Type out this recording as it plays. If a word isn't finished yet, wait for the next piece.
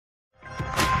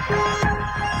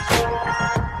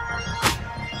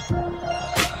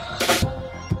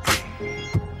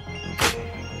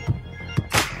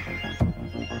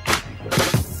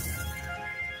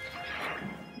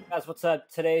guys, what's up?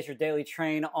 Today is your daily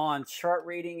train on chart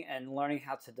reading and learning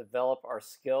how to develop our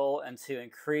skill and to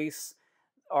increase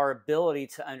our ability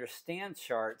to understand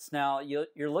charts. Now,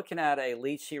 you're looking at a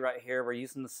lead sheet right here. We're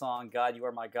using the song God, You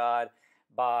Are My God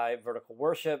by Vertical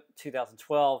Worship,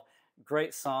 2012.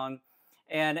 Great song.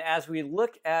 And as we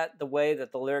look at the way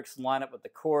that the lyrics line up with the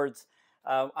chords,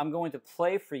 I'm going to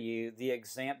play for you the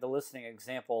listening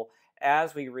example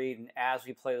as we read and as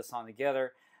we play the song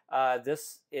together.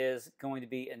 This is going to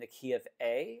be in the key of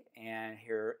A, and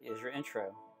here is your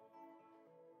intro.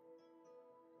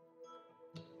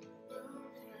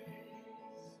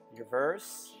 Your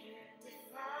verse,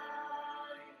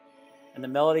 and the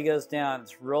melody goes down.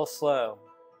 It's real slow.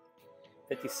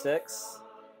 56.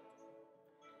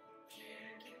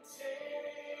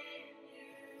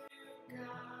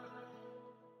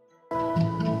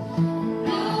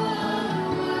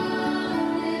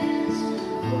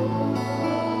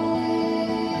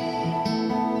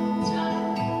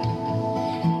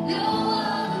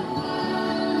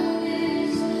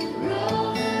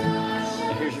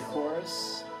 Here's your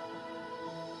chorus.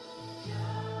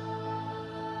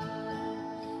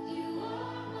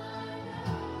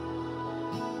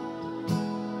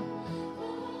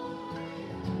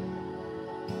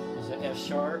 There's an F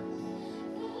sharp,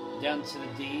 down to the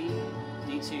D,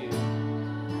 D2.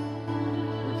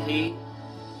 Repeat.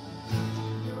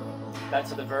 Back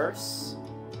to the verse.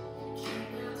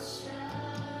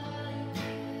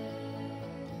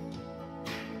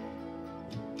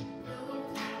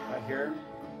 Right here.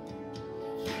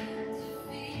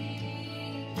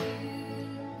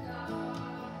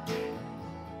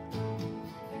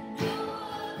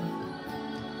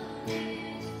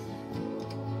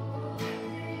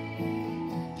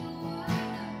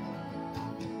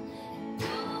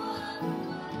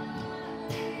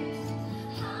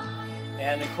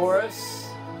 And the chorus,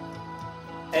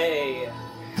 A.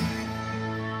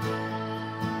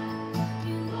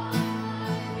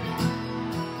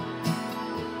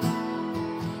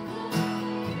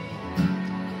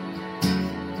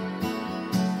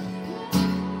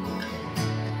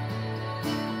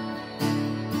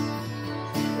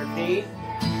 Repeat.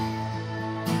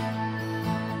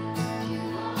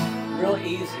 Real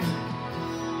easy.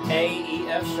 A, E,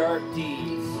 F sharp,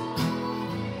 D.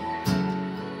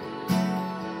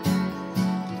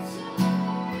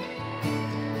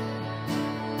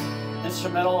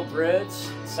 Instrumental bridge,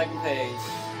 second page.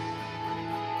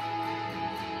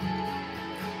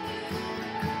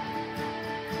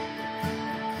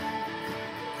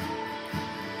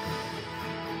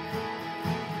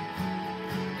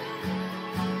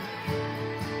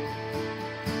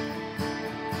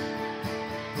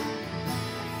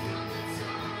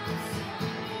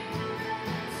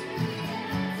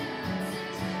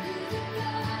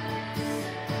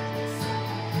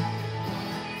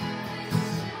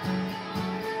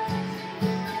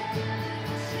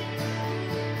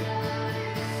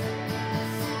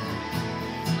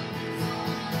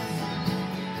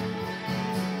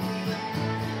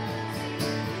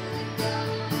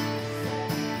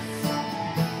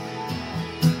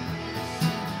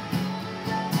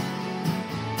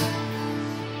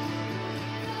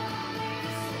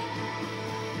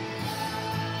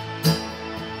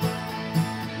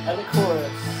 And the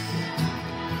chorus.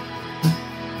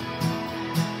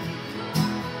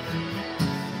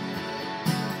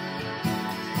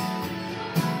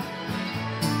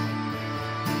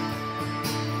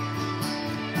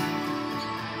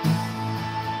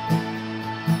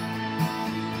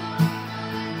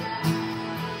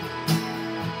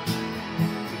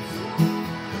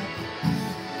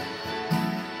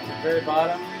 At the very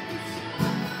bottom.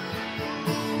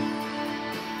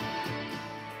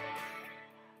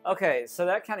 Okay, so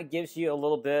that kind of gives you a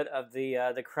little bit of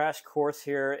the crash course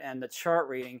here and the chart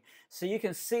reading. So you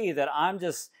can see that I'm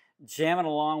just jamming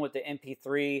along with the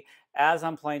MP3 as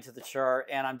I'm playing to the chart,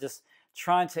 and I'm just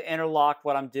trying to interlock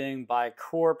what I'm doing by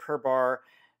chord per bar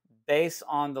based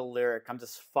on the lyric. I'm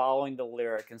just following the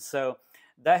lyric, and so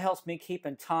that helps me keep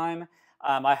in time.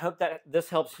 I hope that this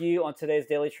helps you on today's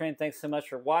Daily Train. Thanks so much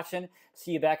for watching.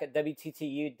 See you back at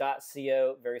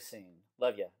WTTU.co very soon.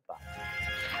 Love you. Bye.